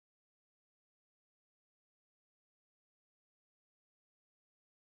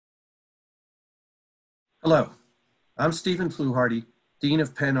Hello, I'm Stephen Fluharty, Dean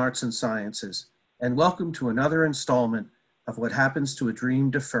of Penn Arts and Sciences, and welcome to another installment of What Happens to a Dream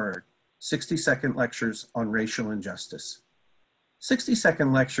Deferred, 60-second lectures on racial injustice.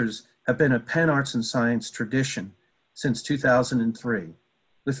 60-second lectures have been a Penn Arts and Science tradition since 2003,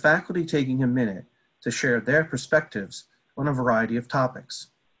 with faculty taking a minute to share their perspectives on a variety of topics.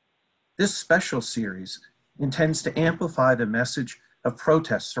 This special series intends to amplify the message of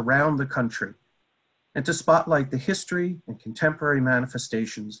protests around the country and to spotlight the history and contemporary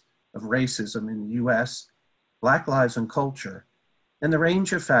manifestations of racism in the US, Black lives and culture, and the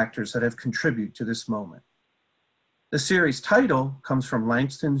range of factors that have contributed to this moment. The series title comes from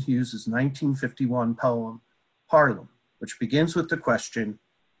Langston Hughes's 1951 poem, Harlem, which begins with the question,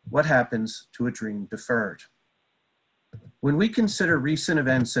 what happens to a dream deferred? When we consider recent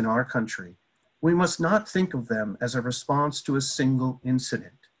events in our country, we must not think of them as a response to a single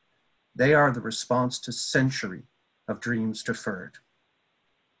incident. They are the response to centuries of dreams deferred.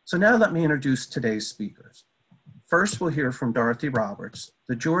 So now let me introduce today's speakers. First, we'll hear from Dorothy Roberts,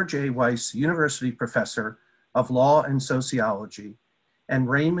 the George A. Weiss University Professor of Law and Sociology, and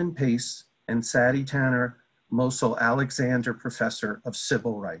Raymond Pace and Sadie Tanner Mossell Alexander Professor of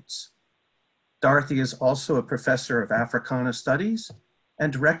Civil Rights. Dorothy is also a Professor of Africana Studies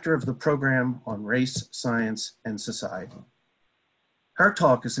and Director of the Program on Race, Science, and Society. Her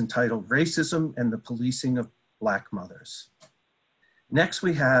talk is entitled Racism and the Policing of Black Mothers. Next,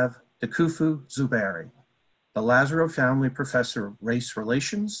 we have Dekufu Zuberi, the Lazaro Family Professor of Race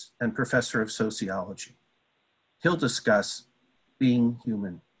Relations and Professor of Sociology. He'll discuss being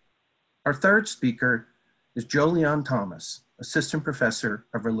human. Our third speaker is Jolion Thomas, Assistant Professor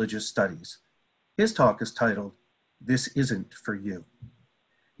of Religious Studies. His talk is titled, This Isn't For You.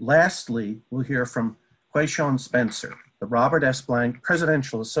 Lastly, we'll hear from Quayshawn Spencer, the Robert S. Blank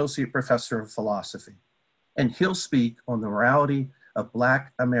Presidential Associate Professor of Philosophy, and he'll speak on the morality of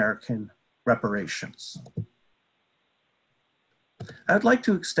Black American reparations. I'd like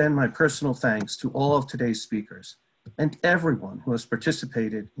to extend my personal thanks to all of today's speakers and everyone who has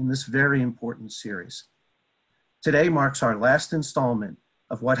participated in this very important series. Today marks our last installment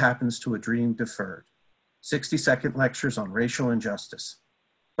of What Happens to a Dream Deferred, 60-second lectures on racial injustice.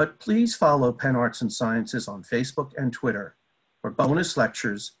 But please follow Penn Arts and Sciences on Facebook and Twitter for bonus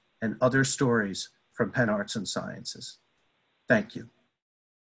lectures and other stories from Penn Arts and Sciences. Thank you.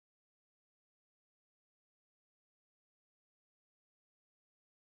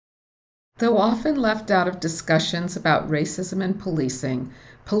 Though often left out of discussions about racism and policing,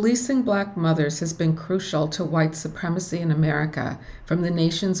 policing Black mothers has been crucial to white supremacy in America from the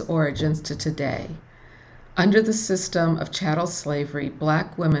nation's origins to today. Under the system of chattel slavery,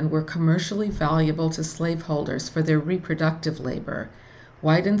 Black women were commercially valuable to slaveholders for their reproductive labor.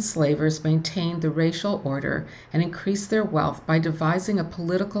 White enslavers maintained the racial order and increased their wealth by devising a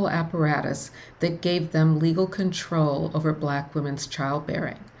political apparatus that gave them legal control over Black women's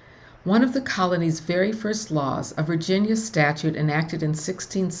childbearing. One of the colony's very first laws, a Virginia statute enacted in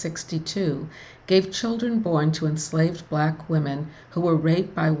 1662, gave children born to enslaved Black women who were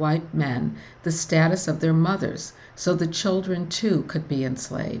raped by white men the status of their mothers, so the children too could be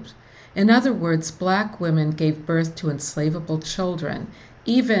enslaved. In other words, Black women gave birth to enslavable children,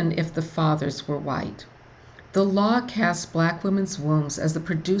 even if the fathers were white. The law cast Black women's wombs as the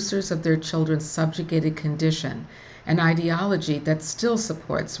producers of their children's subjugated condition, an ideology that still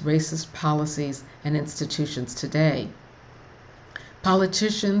supports racist policies and institutions today.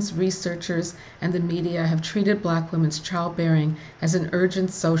 Politicians, researchers, and the media have treated Black women's childbearing as an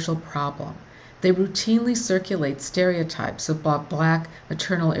urgent social problem. They routinely circulate stereotypes about Black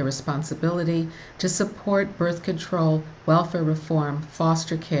maternal irresponsibility to support birth control, welfare reform,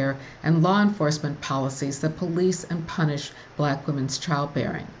 foster care, and law enforcement policies that police and punish Black women's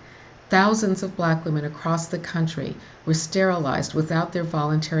childbearing. Thousands of Black women across the country were sterilized without their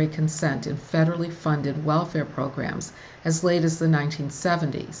voluntary consent in federally funded welfare programs as late as the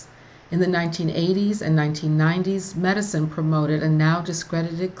 1970s. In the 1980s and 1990s, medicine promoted a now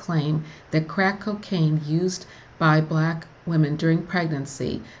discredited claim that crack cocaine used by Black women during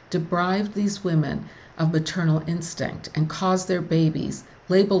pregnancy deprived these women of maternal instinct and caused their babies,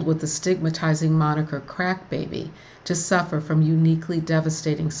 labeled with the stigmatizing moniker crack baby, to suffer from uniquely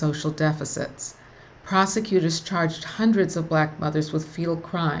devastating social deficits. Prosecutors charged hundreds of Black mothers with fetal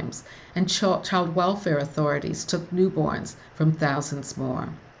crimes, and child welfare authorities took newborns from thousands more.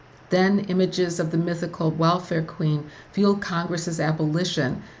 Then images of the mythical welfare queen fueled Congress's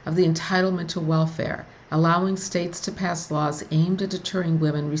abolition of the entitlement to welfare, allowing states to pass laws aimed at deterring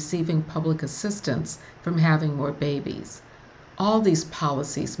women receiving public assistance from having more babies. All these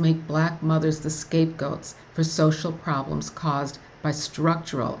policies make Black mothers the scapegoats for social problems caused by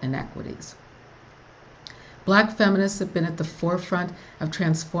structural inequities. Black feminists have been at the forefront of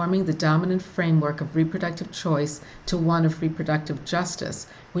transforming the dominant framework of reproductive choice to one of reproductive justice,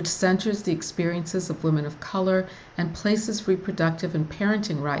 which centers the experiences of women of color and places reproductive and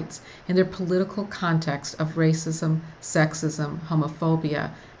parenting rights in their political context of racism, sexism,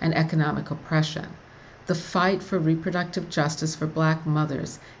 homophobia, and economic oppression. The fight for reproductive justice for Black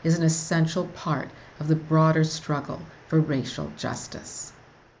mothers is an essential part of the broader struggle for racial justice.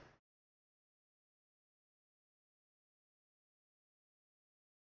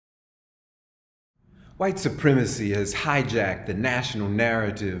 White supremacy has hijacked the national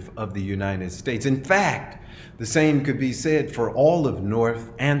narrative of the United States. In fact, the same could be said for all of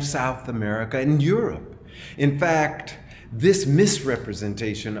North and South America and Europe. In fact, this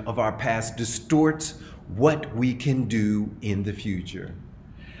misrepresentation of our past distorts what we can do in the future.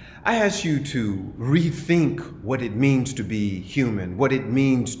 I ask you to rethink what it means to be human, what it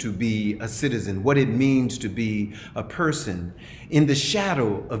means to be a citizen, what it means to be a person in the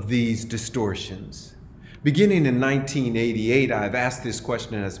shadow of these distortions. Beginning in 1988, I've asked this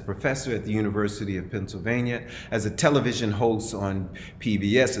question as a professor at the University of Pennsylvania, as a television host on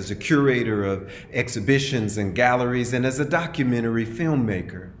PBS, as a curator of exhibitions and galleries, and as a documentary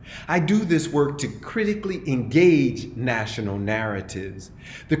filmmaker. I do this work to critically engage national narratives.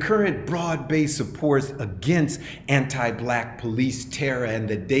 The current broad-based support against anti-Black police terror and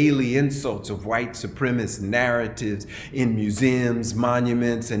the daily insults of white supremacist narratives in museums,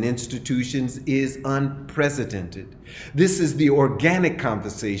 monuments, and institutions is unprecedented. This is the organic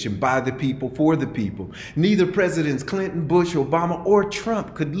conversation by the people for the people. Neither Presidents Clinton, Bush, Obama, or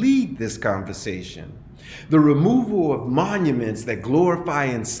Trump could lead this conversation. The removal of monuments that glorify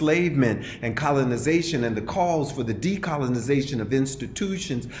enslavement and colonization and the calls for the decolonization of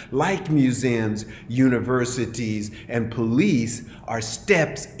institutions like museums, universities, and police are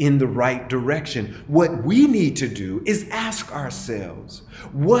steps in the right direction. What we need to do is ask ourselves,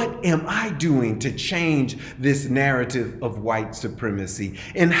 what am I doing to change this narrative of white supremacy?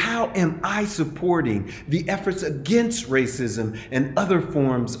 And how am I supporting the efforts against racism and other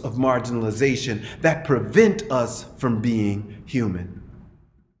forms of marginalization that prevent us from being human?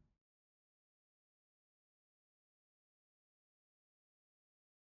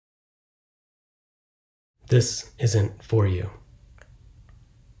 This isn't for you.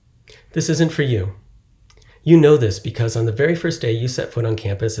 This isn't for you. You know this because on the very first day you set foot on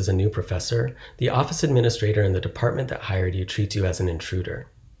campus as a new professor, the office administrator in the department that hired you treats you as an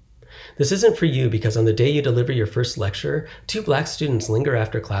intruder. This isn't for you because on the day you deliver your first lecture, 2 Black students linger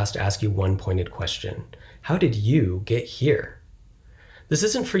after class to ask you one pointed question. How did you get here? This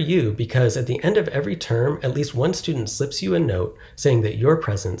isn't for you because at the end of every term, at least one student slips you a note saying that your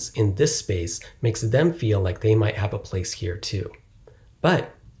presence in this space makes them feel like they might have a place here too.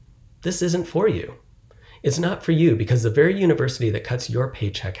 But this isn't for you. It's not for you because the very university that cuts your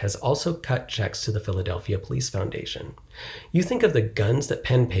paycheck has also cut checks to the Philadelphia Police Foundation. You think of the guns that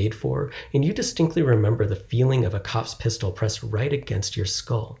Penn paid for, and you distinctly remember the feeling of a cop's pistol pressed right against your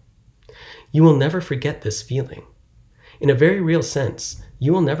skull. You will never forget this feeling. In a very real sense,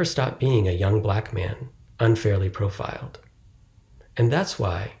 you will never stop being a young Black man, unfairly profiled. And that's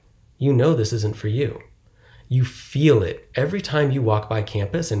why you know this isn't for you. You feel it every time you walk by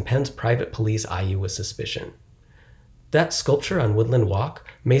campus and Penn's private police eye you with suspicion. That sculpture on Woodland Walk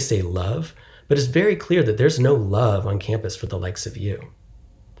may say love, but it's very clear that there's no love on campus for the likes of you.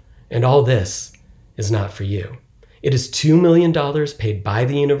 And all this is not for you. It is $2 million paid by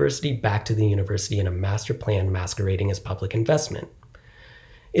the university back to the university in a master plan masquerading as public investment.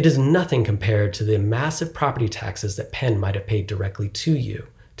 It is nothing compared to the massive property taxes that Penn might have paid directly to you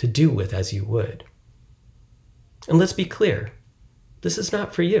to do with as you would. And let's be clear, this is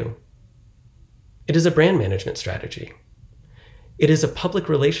not for you. It is a brand management strategy. It is a public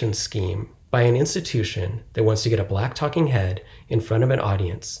relations scheme by an institution that wants to get a Black talking head in front of an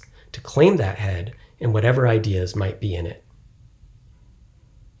audience to claim that head and whatever ideas might be in it.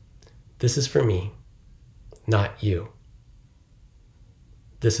 This is for me, not you.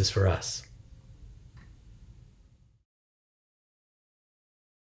 This is for us.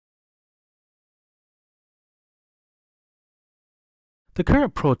 The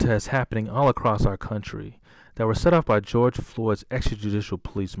current protests happening all across our country that were set off by George Floyd's extrajudicial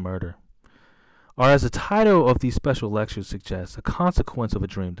police murder are, as the title of these special lectures suggests, a consequence of a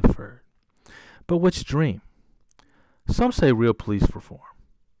dream deferred. But which dream? Some say real police reform.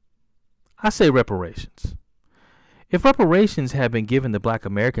 I say reparations. If reparations had been given to Black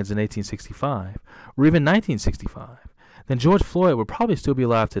Americans in 1865, or even 1965, then George Floyd would probably still be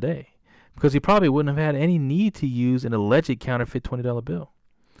alive today, because he probably wouldn't have had any need to use an alleged counterfeit $20 bill.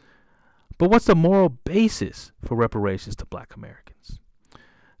 But what's the moral basis for reparations to black Americans?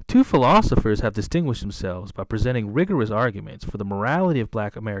 Two philosophers have distinguished themselves by presenting rigorous arguments for the morality of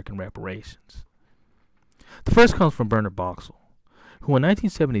black American reparations. The first comes from Bernard Mossell, who in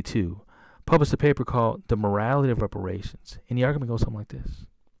 1972 published a paper called The Morality of Reparations, and the argument goes something like this.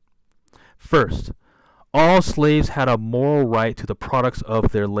 First, all slaves had a moral right to the products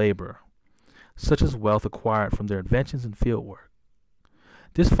of their labor, such as wealth acquired from their inventions and field work.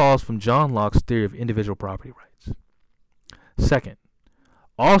 This follows from John Locke's theory of individual property rights. Second,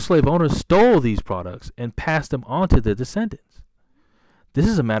 all slave owners stole these products and passed them on to their descendants. This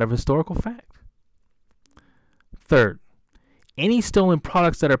is a matter of historical fact. Third, any stolen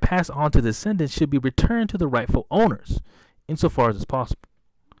products that are passed on to descendants should be returned to the rightful owners, insofar as is possible.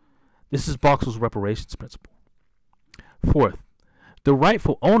 This is Mossell's reparations principle. Fourth, the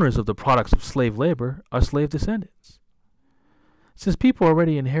rightful owners of the products of slave labor are slave descendants. Since people are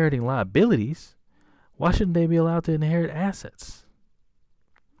already inheriting liabilities, why shouldn't they be allowed to inherit assets?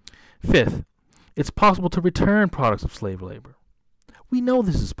 Fifth, it's possible to return products of slave labor. We know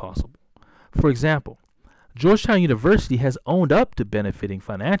this is possible. For example, Georgetown University has owned up to benefiting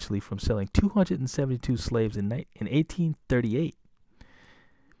financially from selling 272 slaves in 1838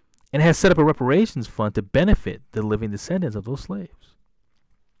 and has set up a reparations fund to benefit the living descendants of those slaves.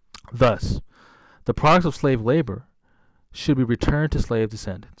 Thus, the products of slave labor should be returned to slave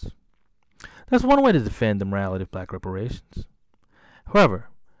descendants. That's one way to defend the morality of black reparations. However,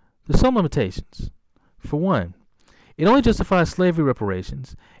 there's some limitations. For one, it only justifies slavery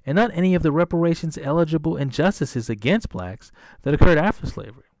reparations and not any of the reparations eligible injustices against blacks that occurred after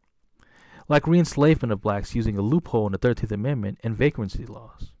slavery, like re-enslavement of blacks using a loophole in the 13th Amendment and vagrancy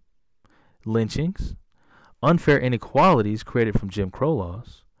laws, lynchings, unfair inequalities created from Jim Crow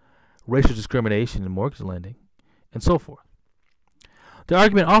laws, racial discrimination in mortgage lending, and so forth. The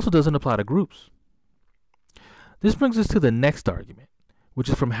argument also doesn't apply to groups. This brings us to the next argument, which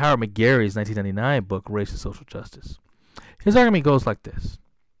is from Howard McGarry's 1999 book, Race and Social Justice. His argument goes like this.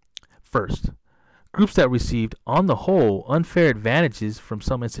 First, groups that received, on the whole, unfair advantages from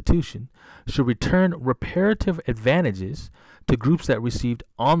some institution should return reparative advantages to groups that received,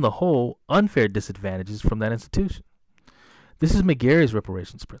 on the whole, unfair disadvantages from that institution. This is McGarry's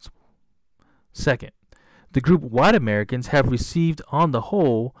reparations principle. Second, the group white Americans have received, on the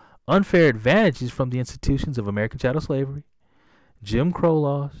whole, unfair advantages from the institutions of American chattel slavery, Jim Crow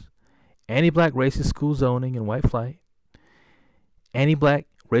laws, anti-black racist school zoning and white flight, anti-black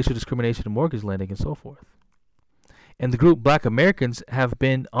racial discrimination in mortgage lending, and so forth. And the group black Americans have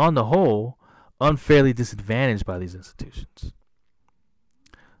been, on the whole, unfairly disadvantaged by these institutions.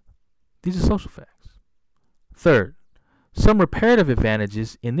 These are social facts. Third, some reparative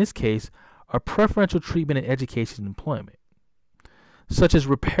advantages in this case are preferential treatment in education and employment, such as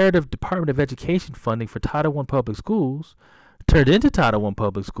reparative Department of Education funding for Title I public schools turned into Title I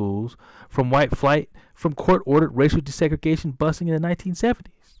public schools from white flight from court-ordered racial desegregation busing in the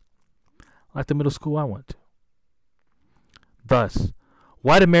 1970s, like the middle school I went to. Thus,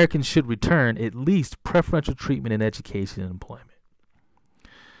 white Americans should return at least preferential treatment in education and employment.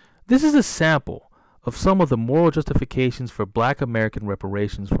 This is a sample of some of the moral justifications for black American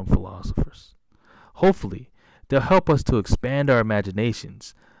reparations from philosophers. Hopefully, they'll help us to expand our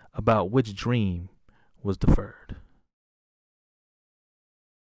imaginations about which dream was deferred.